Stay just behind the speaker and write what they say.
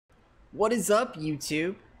What is up,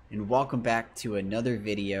 YouTube? And welcome back to another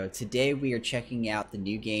video. Today we are checking out the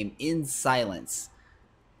new game In Silence.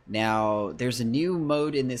 Now, there's a new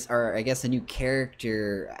mode in this, or I guess a new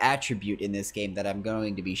character attribute in this game that I'm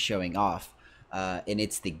going to be showing off, and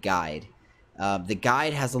it's the guide. The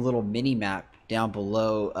guide has a little mini map down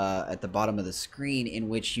below at the bottom of the screen in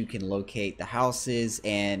which you can locate the houses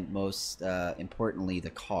and, most importantly, the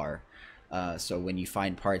car. So when you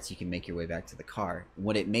find parts, you can make your way back to the car.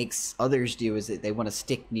 What it makes others do is that they want to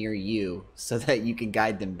stick near you so that you can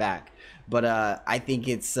guide them back. But I think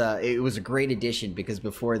it was a great addition because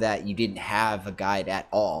before that you didn't have a guide at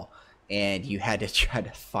all, and you had to try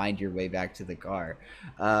to find your way back to the car.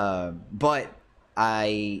 But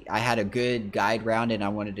I had a good guide round and I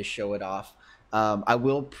wanted to show it off. I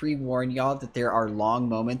will pre-warn y'all that there are long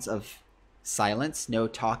moments of silence, no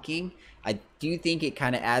talking. I do think it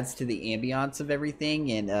kind of adds to the ambiance of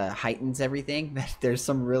everything and heightens everything. There's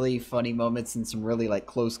some really funny moments and some really like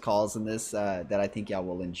close calls in this that I think y'all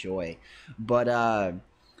will enjoy. But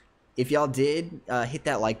if y'all did, hit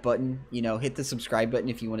that like button. You know, hit the subscribe button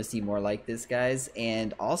if you want to see more like this, guys.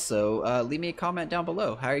 And also, leave me a comment down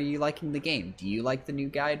below. How are you liking the game? Do you like the new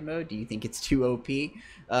guide mode? Do you think it's too OP?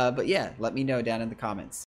 But yeah, let me know down in the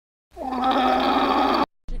comments.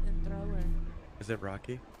 Is it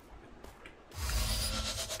Rocky?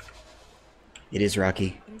 It is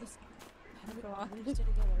Rocky. There's a house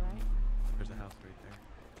right there.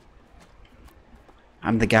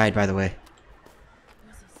 I'm the guide, by the way.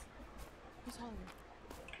 Who's Oliver?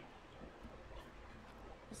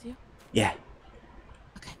 Is you? Yeah.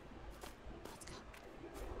 Okay. Let's go.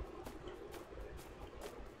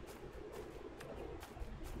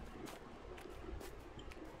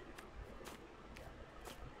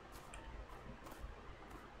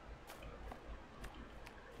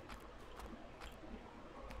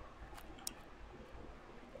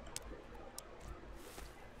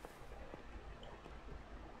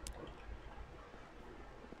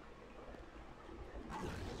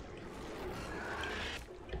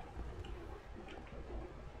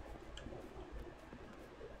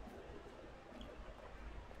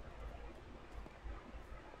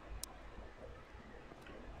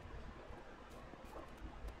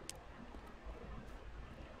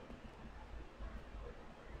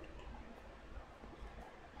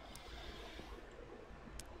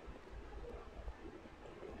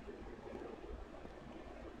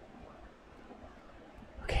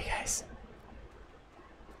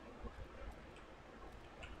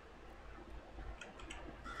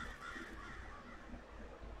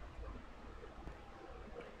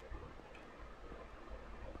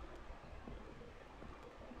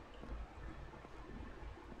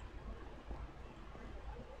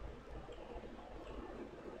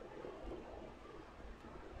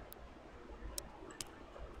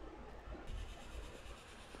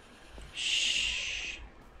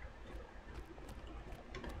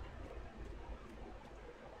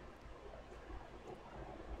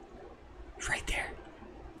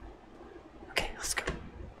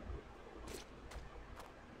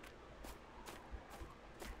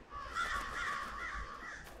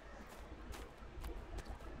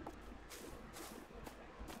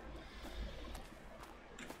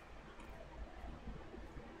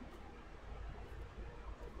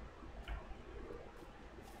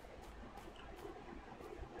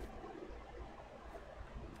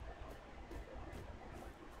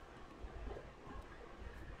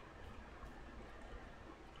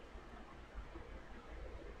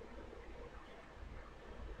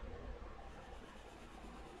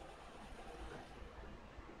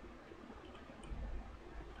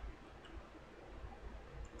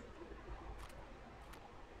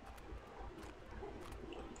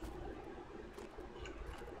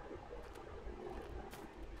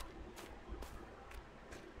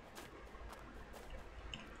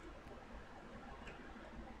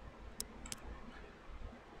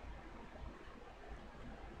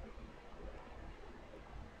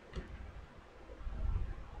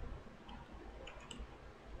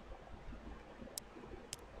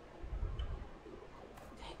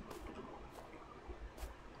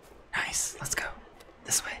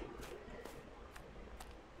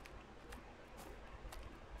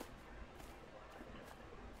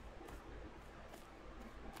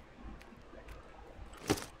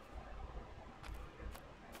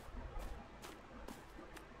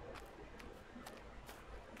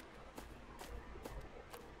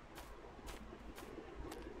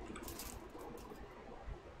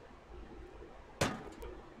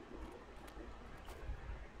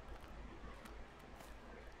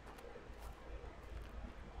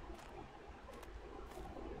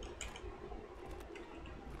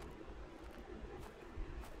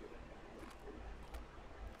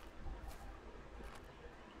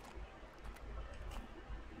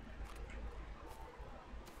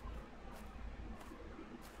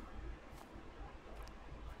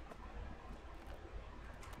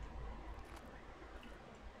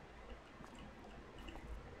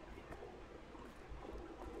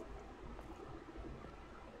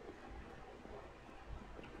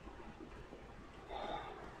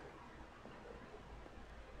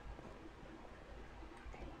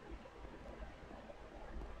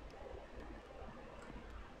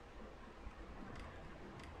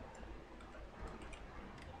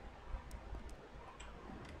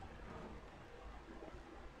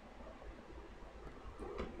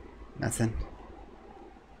 Nothing.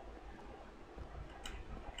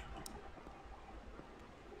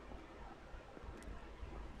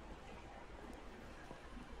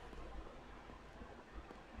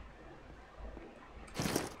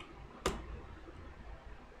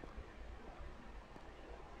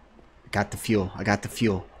 I got the fuel. I got the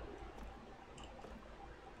fuel.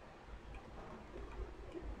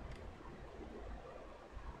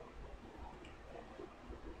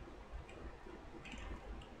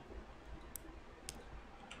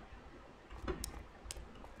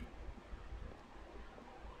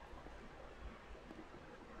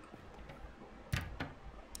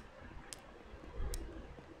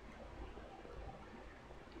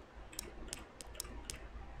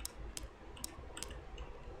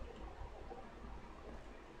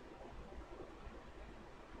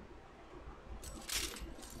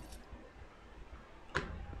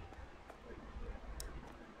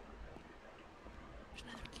 There's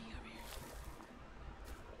another key over here.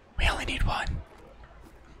 We only need one.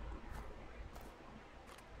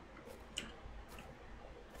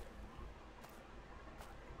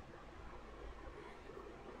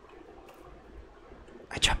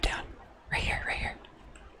 I jumped down. Right here, right here.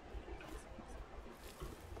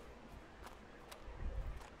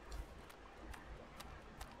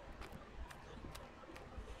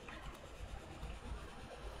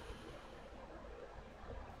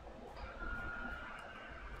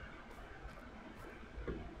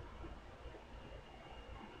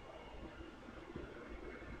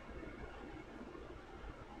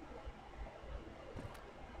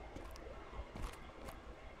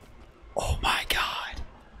 Oh my god.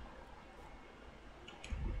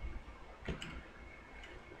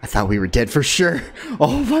 I thought we were dead for sure.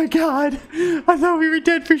 Oh my god. I thought we were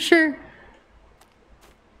dead for sure.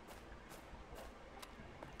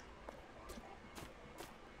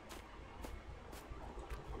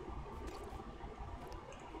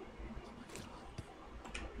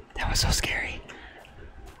 That was so scary.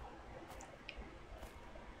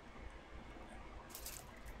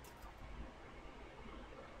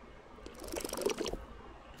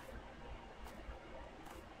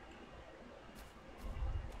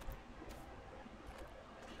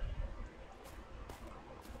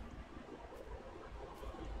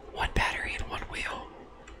 One battery and one wheel.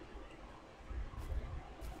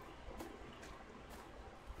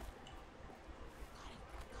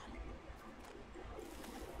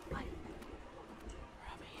 What?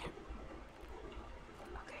 We're over here.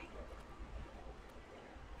 Okay.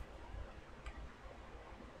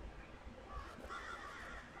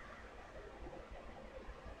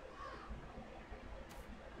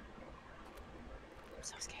 I'm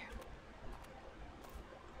so scared.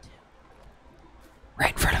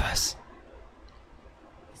 Right in front of us.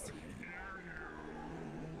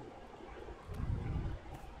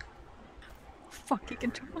 Fuck, you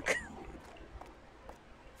can talk. What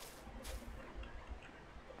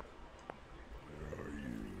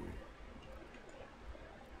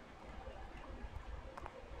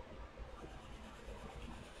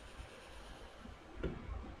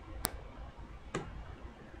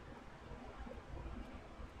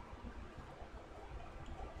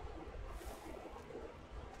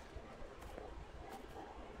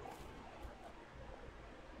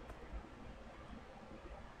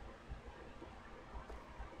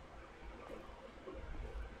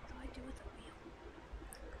do I do with the wheel?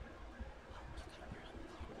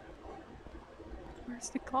 Where's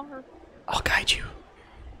the car? I'll guide you.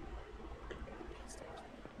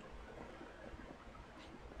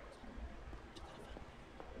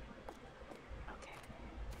 Okay.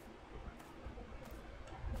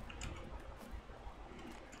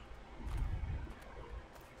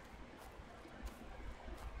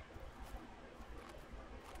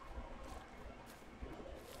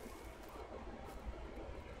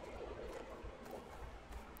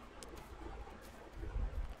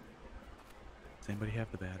 Does anybody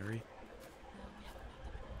have the battery?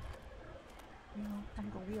 No, I'm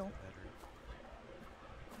the wheel. Battery.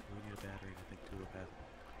 We need a battery. I think Tulip has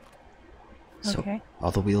it. So Okay.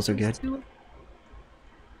 all the wheels are good. Two.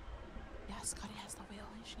 Yeah, Scotty has the wheel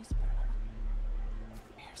and she needs to put it on.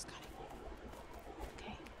 Here, Scotty.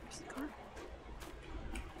 Okay. Where's the car?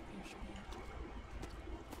 Here's your wheel.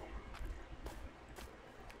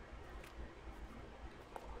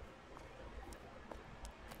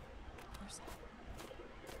 Where's that?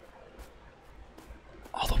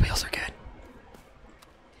 All the wheels are good. Okay,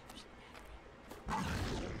 where's the battery?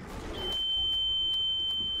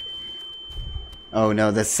 Oh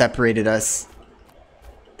no, that separated us.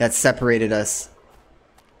 That separated us.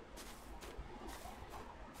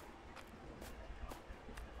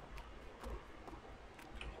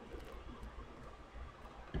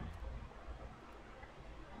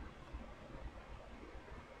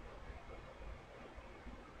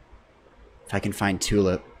 If I can find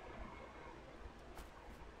Tulip.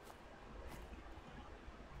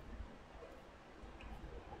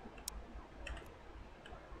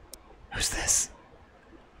 Who's this?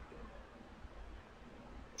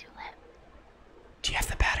 Tulip, Do you have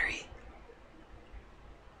the battery?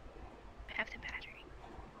 I have the battery.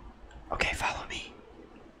 Okay, follow me.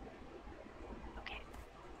 Okay.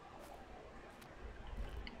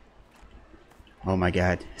 Oh my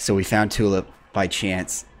god. So we found Tulip by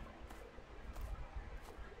chance.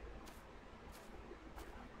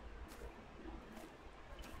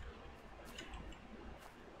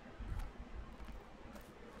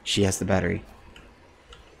 She has the battery.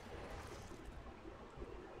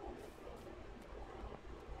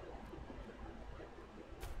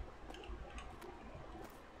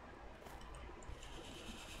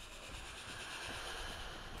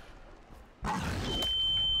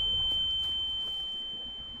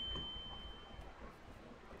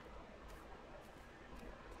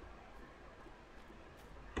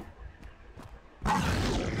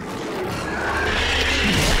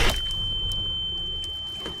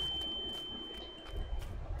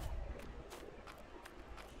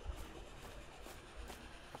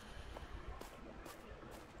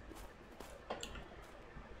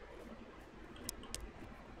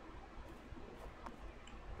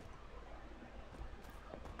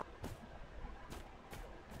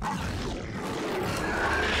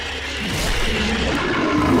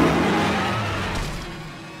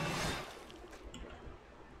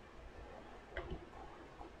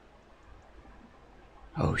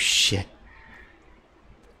 Oh shit.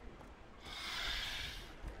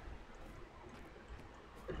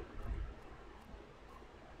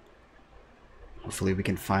 Hopefully we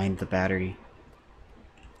can find the battery.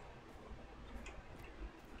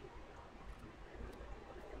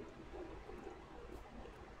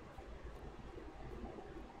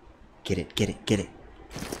 Get it, get it, get it.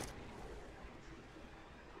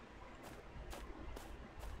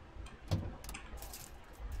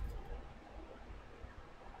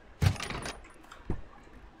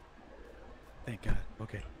 Thank God.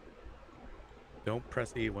 Okay. Don't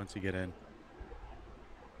press E once you get in.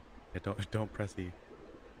 Yeah, don't press E.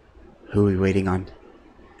 Who are we waiting on?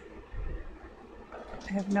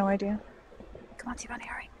 I have no idea. Come on, T-Bone,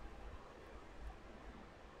 hurry.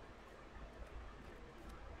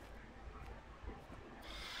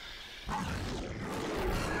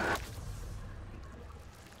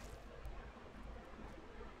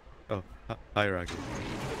 Oh, hi, Rocky.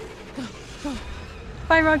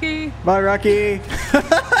 Bye, Rocky. Bye, Rocky.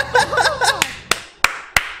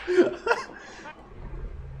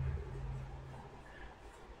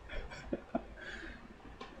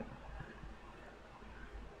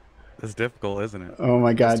 That's difficult, isn't it? Oh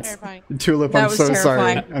my god. terrifying. Tulip, That I'm was so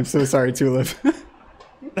sorry. terrifying. I'm so sorry, Tulip.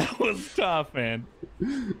 That was tough, man.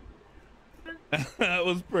 That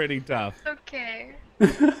was pretty tough. Okay.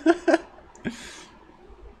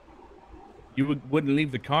 You wouldn't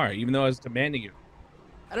leave the car, even though I was commanding you.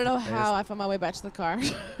 I don't know how I found my way back to the car.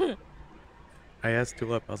 I asked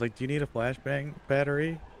Tulip, I was like, do you need a flashbang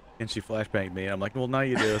battery? And she flashbanged me. I'm like, well, now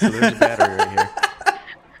you do, so there's a battery right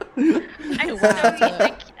here. I Wow. so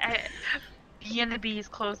like B and the B is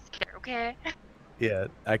close together, okay? Yeah,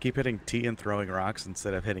 I keep hitting T and throwing rocks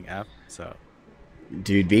instead of hitting F, so.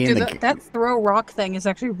 Dude, being Dude, the... that throw rock thing is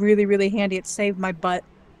actually really, really handy. It saved my butt.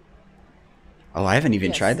 Oh, I haven't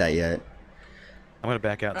even Yes. tried that yet. I'm gonna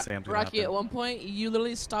back out and say I'm gonna Rocky, have at to- one point, you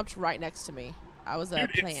literally stopped right next to me. I was a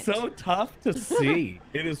Dude, plant. it's so tough to see.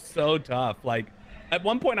 It is so tough. Like, at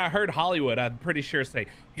one point I heard Hollywood, I'm pretty sure, say,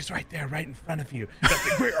 he's right there, right in front of you. I was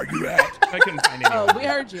like, where are you at? I couldn't find anyone. Oh, we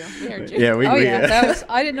heard you. We heard you. Yeah, we... Oh we yeah, that was.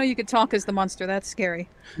 I didn't know you could talk as the monster. That's scary.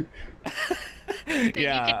 So you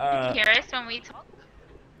can hear us when we talk.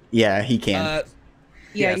 Yeah, he can. Yeah,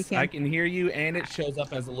 yes, you can. I can hear you, and it shows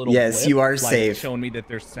up as a little Yes, blip, you are like, safe. showing me that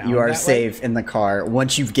there's sound You are that way. safe in the car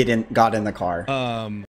once you've got in the car.